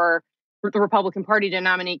recipe for the Republican Party to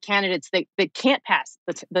nominate candidates that can't pass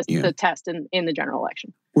the test in the general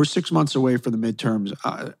election. We're 6 months away from the midterms.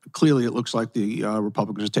 Clearly, it looks like the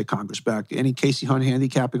Republicans will take Congress back. Any Casey Hunt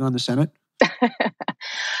handicapping on the Senate?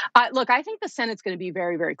 Look, I think the Senate's going to be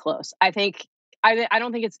very, very close. I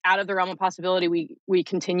don't think it's out of the realm of possibility we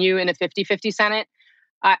continue in a 50-50 Senate.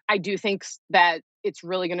 I do think that it's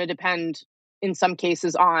really going to depend in some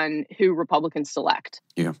cases on who Republicans select.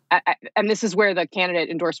 Yeah. And this is where the candidate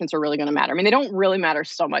endorsements are really going to matter. I mean, they don't really matter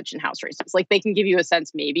so much in House races. Like they can give you a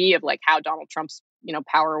sense maybe of like how Donald Trump's,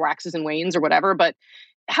 power waxes and wanes or whatever, but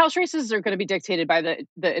House races are going to be dictated by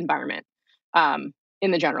the environment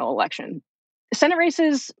in the general election. Senate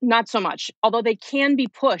races, not so much, although they can be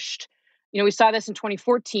pushed. We saw this in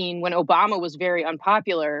 2014 when Obama was very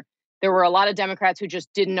unpopular. There were a lot of Democrats who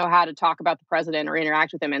just didn't know how to talk about the president or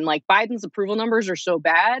interact with him. And like Biden's approval numbers are so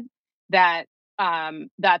bad that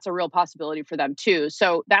that's a real possibility for them too.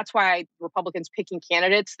 So that's why Republicans picking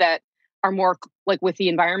candidates that are more like with the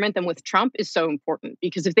environment than with Trump is so important.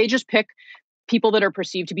 Because if they just pick people that are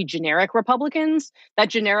perceived to be generic Republicans, that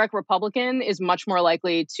generic Republican is much more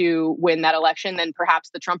likely to win that election than perhaps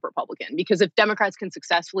the Trump Republican. Because if Democrats can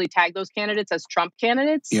successfully tag those candidates as Trump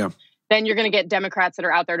candidates, then you're going to get Democrats that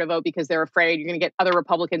are out there to vote because they're afraid. You're going to get other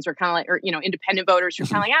Republicans who are kind of like, or, independent voters who are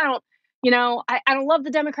kind of like, I don't love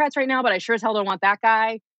the Democrats right now, but I sure as hell don't want that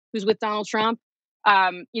guy who's with Donald Trump.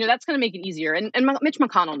 That's going to make it easier. And Mitch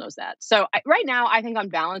McConnell knows that. So right now, I think on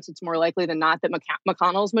balance, it's more likely than not that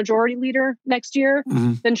McConnell's majority leader next year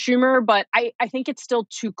than Schumer. But I think it's still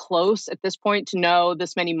too close at this point to know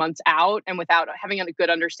this many months out and without having a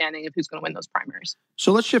good understanding of who's going to win those primaries.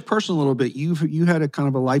 So let's shift personal a little bit. You had a kind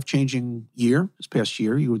of a life-changing year this past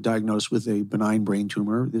year. You were diagnosed with a benign brain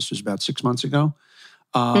tumor. This was about 6 months ago.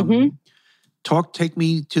 Take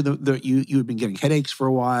me to you had been getting headaches for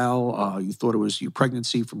a while. You thought it was your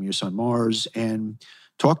pregnancy from your son Mars, and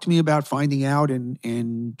talk to me about finding out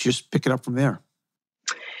and just pick it up from there.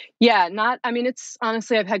 Yeah, it's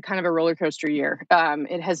honestly, I've had kind of a roller coaster year.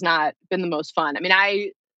 It has not been the most fun.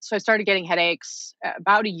 I started getting headaches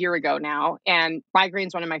about a year ago now, and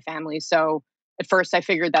migraine's one in my family. So at first I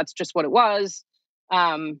figured that's just what it was.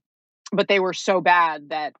 But they were so bad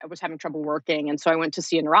that I was having trouble working. And so I went to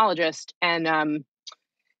see a neurologist, and the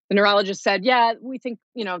neurologist said, yeah, we think,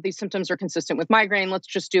 these symptoms are consistent with migraine. Let's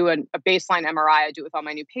just do a baseline MRI. I do it with all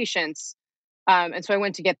my new patients. And so I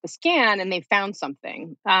went to get the scan, and they found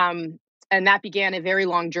something. And that began a very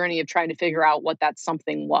long journey of trying to figure out what that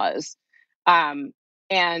something was.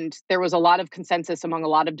 And there was a lot of consensus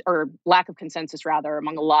lack of consensus rather,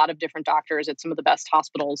 among a lot of different doctors at some of the best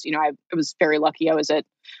hospitals. I was very lucky. When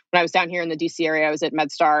I was down here in the DC area, I was at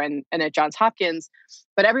MedStar and at Johns Hopkins,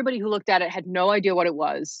 but everybody who looked at it had no idea what it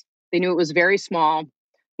was. They knew it was very small.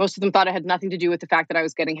 Most of them thought it had nothing to do with the fact that I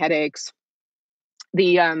was getting headaches.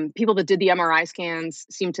 The people that did the MRI scans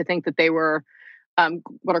seemed to think that they were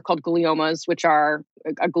what are called gliomas, which are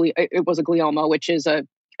it was a glioma, which is a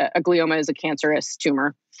glioma is a cancerous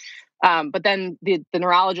tumor. But then the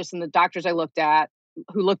neurologist and the doctors who looked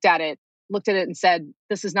at it looked at it and said,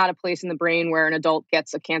 this is not a place in the brain where an adult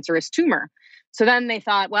gets a cancerous tumor. So then they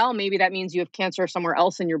thought, well, maybe that means you have cancer somewhere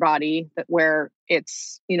else in your body where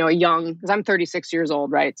it's, a young, because I'm 36 years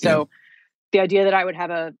old, right? So the idea that I would have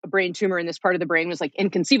a brain tumor in this part of the brain was like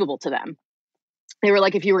inconceivable to them. They were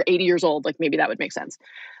like, if you were 80 years old, like maybe that would make sense.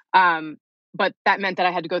 But that meant that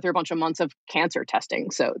I had to go through a bunch of months of cancer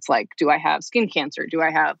testing. So it's like, do I have skin cancer? Do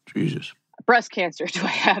I have breast cancer? Do I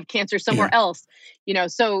have cancer somewhere else?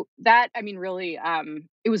 So that, really,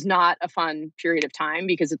 it was not a fun period of time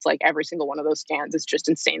because it's like every single one of those scans is just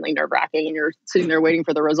insanely nerve-wracking. And you're sitting there waiting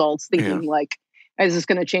for the results thinking like, is this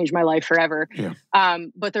going to change my life forever? Yeah.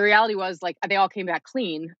 But the reality was like, they all came back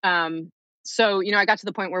clean. So, I got to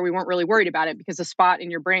the point where we weren't really worried about it because the spot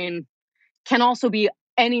in your brain can also be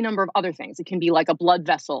any number of other things. It can be like a blood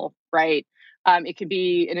vessel, right? It can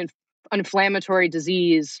be an inflammatory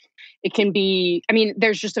disease. It can be,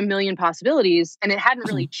 there's just a million possibilities, and it hadn't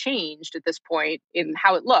really changed at this point in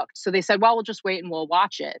how it looked. So they said, well, we'll just wait and we'll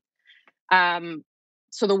watch it.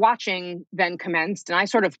 So the watching then commenced, and I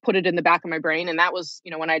sort of put it in the back of my brain. And that was,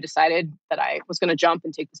 when I decided that I was going to jump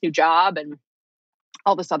and take this new job and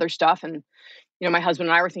all this other stuff. And, my husband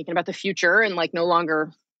and I were thinking about the future and like no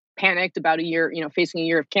longer panicked about a year, facing a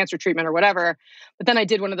year of cancer treatment or whatever. But then I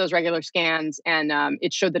did one of those regular scans and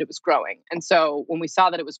it showed that it was growing. And so when we saw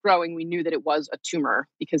that it was growing, we knew that it was a tumor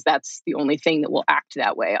because that's the only thing that will act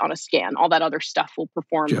that way on a scan. All that other stuff will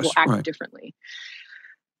will act differently.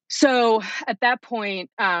 So at that point,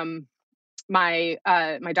 my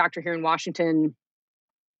doctor here in Washington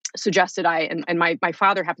suggested my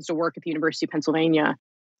father happens to work at the University of Pennsylvania.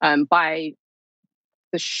 By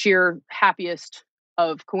the sheer happiest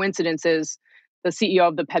of coincidences, the CEO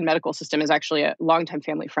of the Penn Medical System is actually a longtime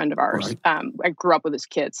family friend of ours. Right. I grew up with his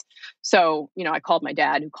kids. So, I called my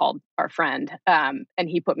dad, who called our friend, and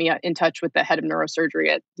he put me in touch with the head of neurosurgery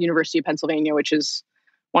at the University of Pennsylvania, which is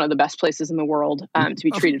one of the best places in the world to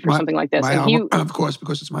be treated for something like this. Of course,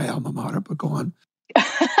 because it's my alma mater, but go on. I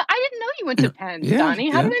didn't know you went to Penn, Donnie.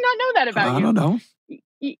 How did I not know that about you? I don't know.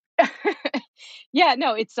 Yeah,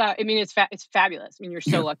 no, it's it's fabulous. You're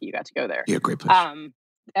so lucky you got to go there. Yeah, great place.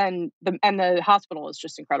 And the hospital is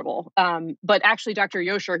just incredible. But actually, Dr.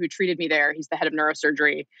 Yosher, who treated me there, he's the head of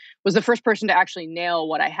neurosurgery, was the first person to actually nail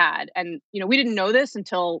what I had. And we didn't know this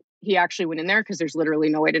until he actually went in there because there's literally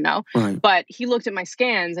no way to know. Right. But he looked at my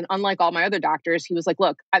scans, and unlike all my other doctors, he was like,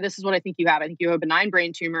 "Look, this is what I think you have. I think you have a benign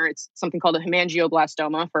brain tumor. It's something called a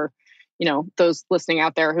hemangioblastoma for." Those listening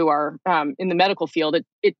out there who are in the medical field,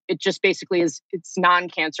 it just basically is, it's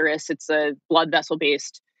non-cancerous. It's a blood vessel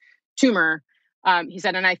based tumor. He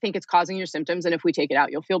said, and I think it's causing your symptoms. And if we take it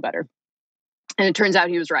out, you'll feel better. And it turns out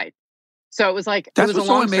he was right. So it was like, that's it was what's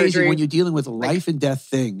so amazing surgery. When you're dealing with a life and death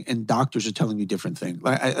thing and doctors are telling you different things.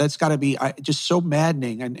 That's got to be just so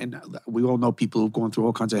maddening. And we all know people who've gone through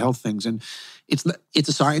all kinds of health things. And it's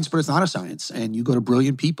a science, but it's not a science. And you go to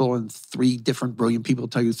brilliant people and three different brilliant people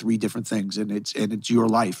tell you three different things. And it's your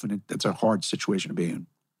life. And it's a hard situation to be in.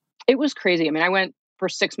 It was crazy. I went for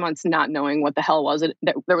 6 months not knowing what the hell was it.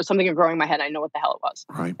 There was something growing in my head. I know what the hell it was.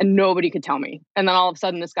 Right. And nobody could tell me. And then all of a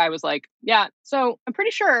sudden this guy was like, yeah, so I'm pretty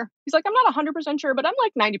sure. He's like, I'm not 100% sure, but I'm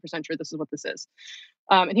like 90% sure this is what this is.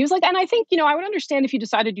 And he was like, and I think, I would understand if you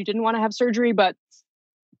decided you didn't want to have surgery, but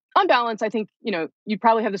on balance, I think, you'd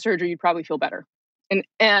probably have the surgery, you'd probably feel better.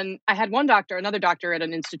 And I had another doctor at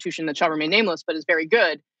an institution that shall remain nameless, but is very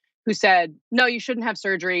good, who said, no, you shouldn't have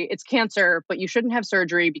surgery. It's cancer, but you shouldn't have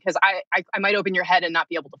surgery because I might open your head and not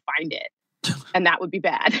be able to find it. And that would be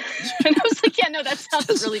bad. And I was like, yeah, no, that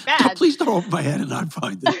sounds really bad. Please don't open my head and not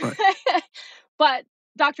find it. But, but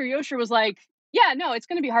Dr. Yosher was like, yeah, no, it's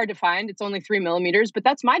going to be hard to find. It's only 3 millimeters, but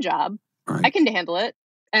that's my job. Right. I can handle it.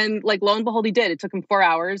 And like, lo and behold, he did. It took him 4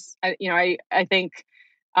 hours. I think,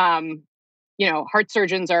 heart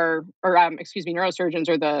surgeons neurosurgeons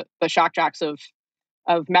are the shock jocks of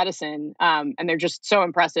medicine. And they're just so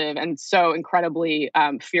impressive and so incredibly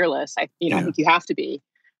fearless. I think you have to be.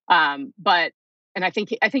 And I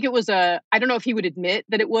think it was I don't know if he would admit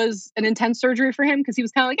that it was an intense surgery for him, because he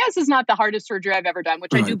was kind of like, this is not the hardest surgery I've ever done,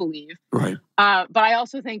 which I do believe. Right. But I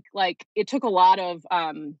also think like it took a lot of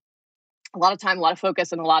time, a lot of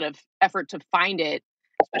focus, and a lot of effort to find it,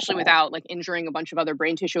 especially without like injuring a bunch of other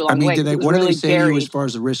brain tissue along the way. What do they say to you as far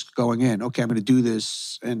as the risk going in? Okay, I'm going to do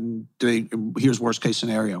this, and here's worst case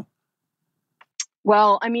scenario.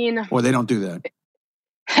 Well, or they don't do that.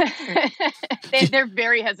 They're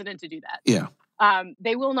very hesitant to do that. Yeah.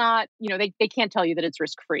 They will not, they can't tell you that it's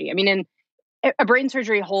risk-free. A brain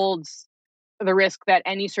surgery holds the risk that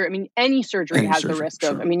any surgery has the risk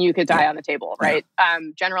of, you could die on the table, right? Yeah.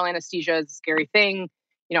 General anesthesia is a scary thing.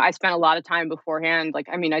 I spent a lot of time beforehand. Like,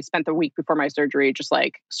 I mean, I spent the week before my surgery just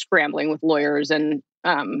like scrambling with lawyers and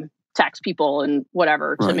tax people and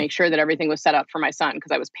whatever to make sure that everything was set up for my son,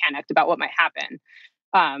 because I was panicked about what might happen.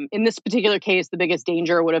 In this particular case, the biggest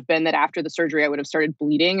danger would have been that after the surgery, I would have started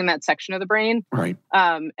bleeding in that section of the brain. Right.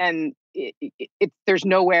 And there's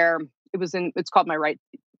nowhere. It's called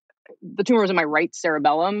the tumor was in my right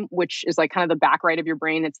cerebellum, which is like kind of the back right of your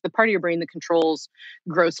brain. It's the part of your brain that controls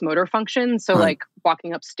gross motor function. So like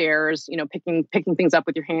walking upstairs, picking things up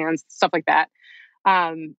with your hands, stuff like that.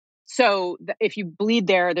 So if you bleed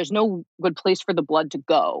there, there's no good place for the blood to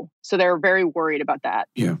go. So they're very worried about that.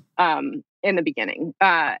 Yeah. In the beginning.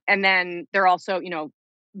 And then they're also,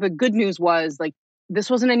 the good news was like, this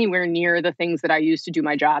wasn't anywhere near the things that I used to do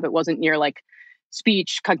my job. It wasn't near like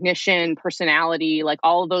speech, cognition, personality, like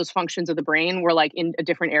all of those functions of the brain were like in a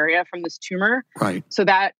different area from this tumor. Right. So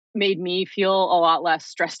that made me feel a lot less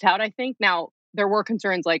stressed out, I think. Now, there were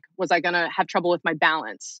concerns like, was I going to have trouble with my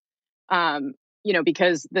balance?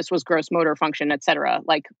 Because this was gross motor function, et cetera.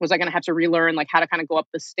 Like, was I going to have to relearn like how to kind of go up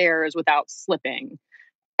the stairs without slipping?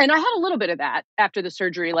 And I had a little bit of that after the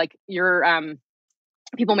surgery. Like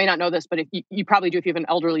people may not know this, but if you probably do if you have an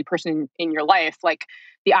elderly person in your life, like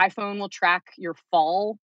the iPhone will track your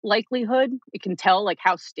fall likelihood. It can tell like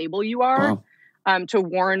how stable you are. Wow. To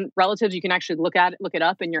warn relatives, you can actually look it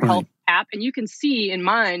up in your health app. And you can see in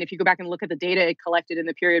mine, if you go back and look at the data it collected in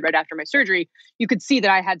the period right after my surgery, you could see that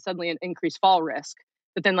I had suddenly an increased fall risk,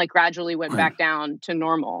 but then like gradually went back down to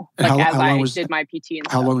normal. And like I did my PT and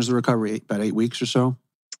how stuff. long was the recovery? About 8 weeks or so?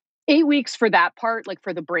 8 weeks for that part, like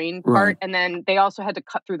for the brain part. And then they also had to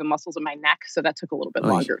cut through the muscles of my neck. So that took a little bit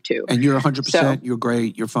longer too. And you're 100%, you're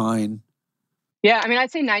great, you're fine. Yeah. I mean,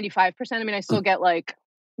 I'd say 95%. I mean, I still get like,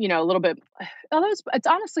 a little bit, although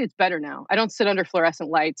it's better now. I don't sit under fluorescent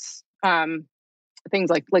lights. Things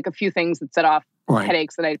like a few things that set off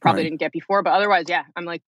headaches that I probably didn't get before. But otherwise, yeah, I'm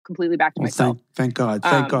like completely back to myself. Thank God.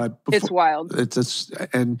 Thank God. It's wild.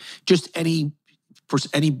 And just any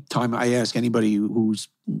time I ask anybody who's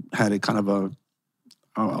had a kind of a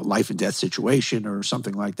life and death situation or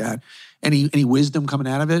something like that, any wisdom coming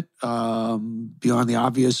out of it beyond the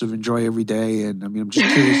obvious of enjoy every day? And I mean, I'm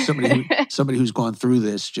just curious, somebody who's gone through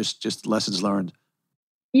this, just lessons learned.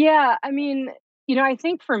 Yeah, I mean, I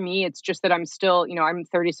think for me, it's just that I'm still, I'm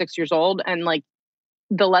 36 years old, and like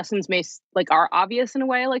the lessons are obvious in a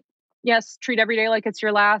way. Like, yes, treat every day like it's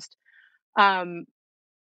your last.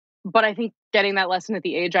 But I think getting that lesson at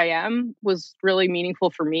the age I am was really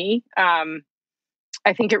meaningful for me.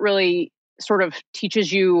 I think it really sort of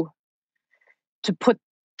teaches you to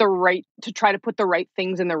try to put the right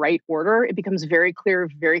things in the right order. It becomes very clear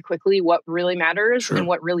very quickly what really matters and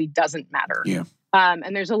what really doesn't matter. Yeah.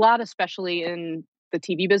 And there's a lot, especially in the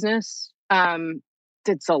TV business,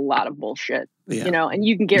 it's a lot of bullshit, and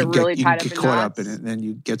you can get really tied up in it, and then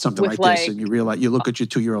you get something like this and you realize, you look at your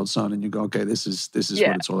 2-year-old son and you go, okay, this is what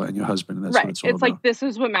it's all about, and your husband, and that's what it's all about. It's like, this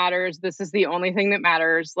is what matters. This is the only thing that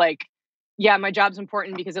matters. Like, yeah, my job's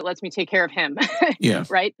important because it lets me take care of him. Yeah.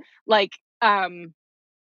 Right. Like,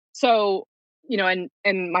 so,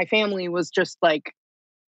 and my family was just like,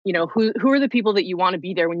 who are the people that you want to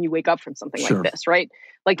be there when you wake up from something like this, right?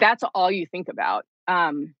 Like, that's all you think about.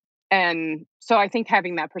 And so I think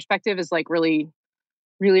having that perspective is like really,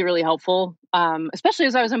 really, really helpful. Especially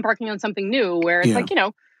as I was embarking on something new where it's like,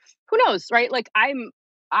 who knows, right? Like I'm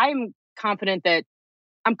confident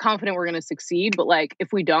we're going to succeed, but like,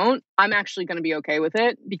 if we don't, I'm actually going to be okay with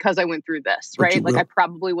it because I went through this, right? Like I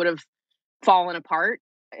probably would have fallen apart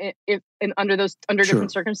under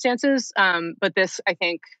different circumstances. But this, I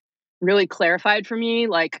think, really clarified for me,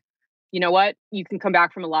 like, you know what, you can come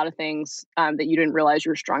back from a lot of things that you didn't realize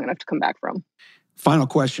you were strong enough to come back from. Final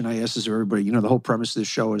question I ask is everybody, the whole premise of this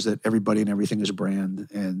show is that everybody and everything is a brand.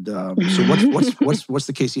 And so what's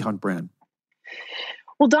the Kasie Hunt brand?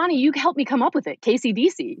 Well, Donnie, you helped me come up with it.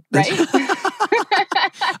 KCDC, right?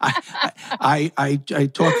 I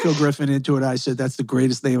talked Phil Griffin into it. I said, that's the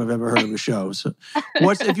greatest name I've ever heard of a show. So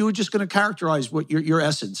if you were just going to characterize what your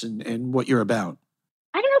essence and what you're about?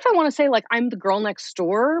 I don't know if I want to say like I'm the girl next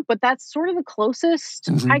door, but that's sort of the closest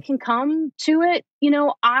I can come to it.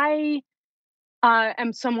 I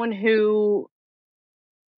am someone who,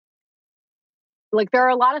 like, there are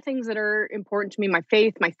a lot of things that are important to me: my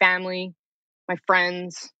faith, my family, my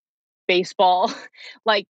friends, baseball,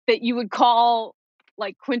 like that you would call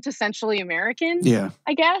like quintessentially American. Yeah,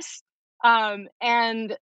 I guess.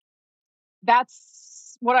 And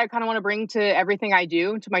that's what I kind of want to bring to everything I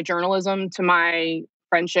do, to my journalism, to my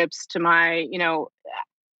friendships, to my,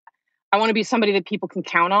 I want to be somebody that people can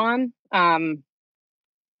count on.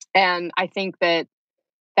 And I think that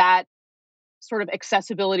sort of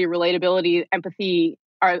accessibility, relatability, empathy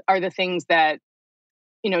are the things that,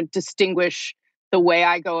 distinguish the way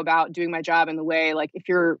I go about doing my job, and the way, like, if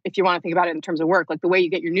you want to think about it in terms of work, like the way you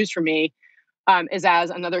get your news from me is as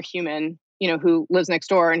another human, who lives next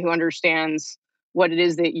door and who understands what it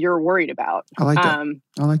is that you're worried about. I like that.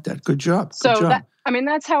 I like that. Good job. Good job.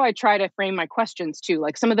 That's how I try to frame my questions too.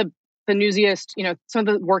 Like some of the newsiest, some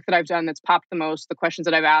of the work that I've done that's popped the most, the questions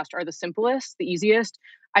that I've asked are the simplest, the easiest.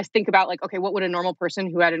 I think about like, okay, what would a normal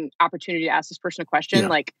person who had an opportunity to ask this person a question,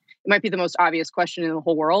 like it might be the most obvious question in the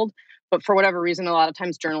whole world, but for whatever reason, a lot of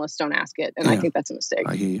times journalists don't ask it. And I think that's a mistake.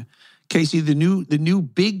 I hear you. Casey, the new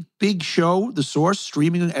big show, The Source,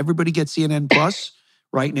 streaming, everybody gets CNN Plus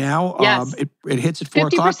right now. Yes. It hits at 4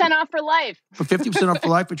 o'clock. 50% off for life. For 50% off for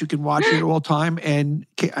life, but you can watch it all time. And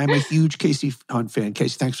I'm a huge Casey Hunt fan.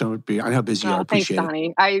 Casey, thanks so much for being. I know how busy you are. I appreciate it.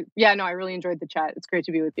 Thanks, Donnie. I really enjoyed the chat. It's great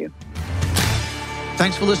to be with you.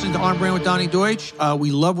 Thanks for listening to On Brand with Donnie Deutsch.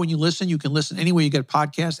 We love when you listen. You can listen anywhere you get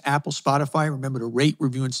podcasts, Apple, Spotify. Remember to rate,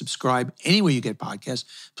 review, and subscribe anywhere you get podcasts.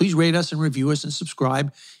 Please rate us and review us and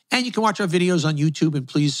subscribe. And you can watch our videos on YouTube, and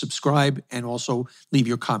please subscribe and also leave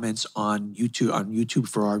your comments on YouTube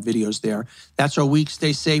for our videos there. That's our week.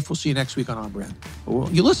 Stay safe. We'll see you next week on Brand. Well,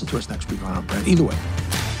 you listen to us next week on Brand. Either way.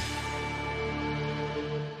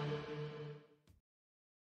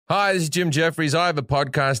 Hi, this is Jim Jeffries. I have a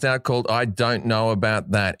podcast out called I Don't Know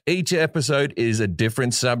About That. Each episode is a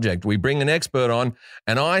different subject. We bring an expert on,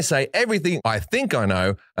 and I say everything I think I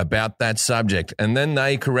know about that subject, and then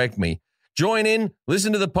they correct me. Join in,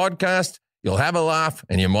 listen to the podcast. You'll have a laugh,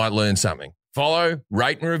 and you might learn something. Follow,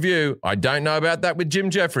 rate, and review I Don't Know About That with Jim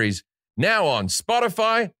Jeffries. Now on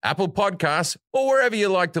Spotify, Apple Podcasts, or wherever you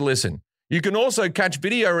like to listen. You can also catch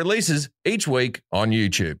video releases each week on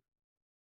YouTube.